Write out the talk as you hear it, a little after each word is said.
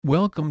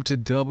Welcome to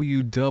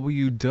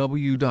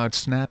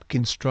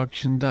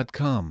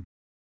www.snapconstruction.com.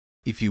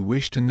 If you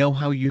wish to know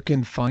how you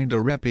can find a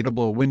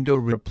reputable window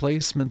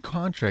replacement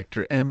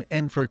contractor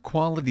for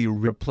quality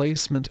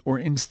replacement or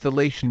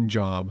installation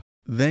job,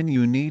 then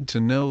you need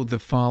to know the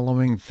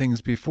following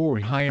things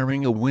before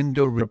hiring a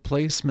window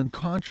replacement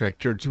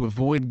contractor to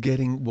avoid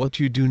getting what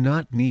you do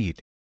not need.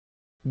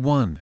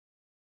 1.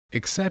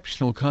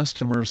 Exceptional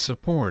customer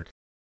support.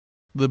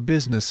 The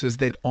businesses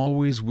that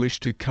always wish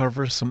to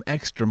cover some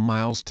extra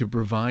miles to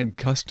provide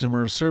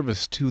customer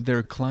service to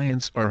their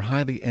clients are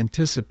highly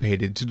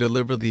anticipated to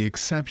deliver the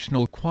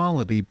exceptional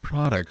quality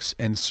products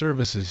and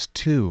services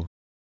too.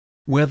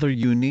 Whether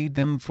you need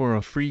them for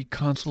a free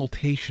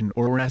consultation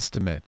or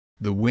estimate,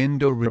 the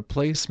window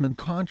replacement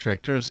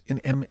contractors in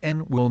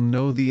MN will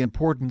know the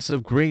importance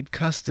of great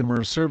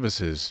customer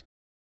services.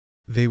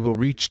 They will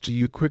reach to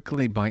you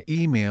quickly by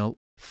email,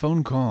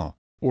 phone call,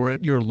 or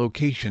at your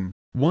location,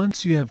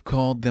 once you have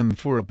called them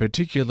for a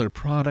particular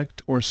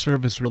product or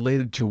service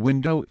related to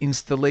window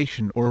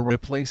installation or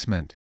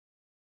replacement.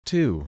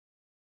 2.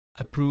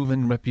 A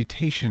proven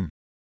reputation.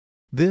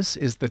 This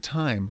is the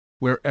time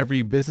where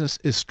every business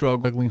is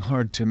struggling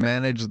hard to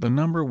manage the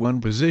number one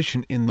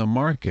position in the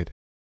market.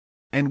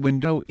 And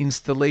window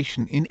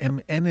installation in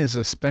MN is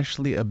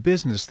especially a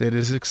business that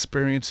is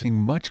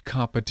experiencing much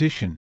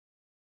competition.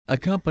 A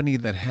company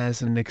that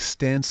has an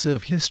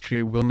extensive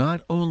history will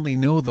not only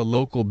know the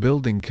local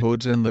building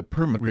codes and the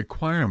permit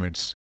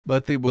requirements,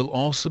 but they will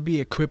also be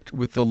equipped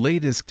with the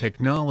latest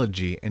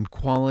technology and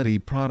quality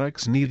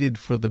products needed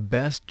for the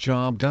best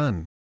job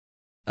done.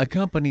 A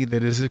company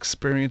that is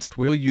experienced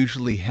will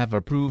usually have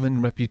a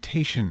proven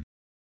reputation.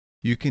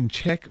 You can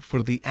check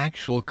for the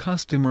actual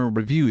customer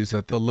reviews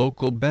at the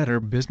local Better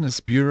Business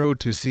Bureau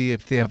to see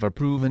if they have a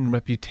proven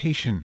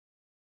reputation.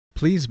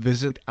 Please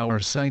visit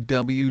our site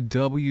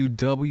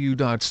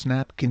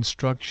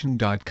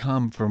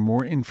www.snapconstruction.com for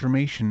more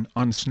information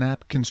on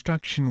Snap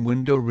Construction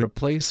Window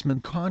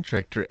Replacement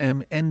Contractor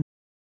MN.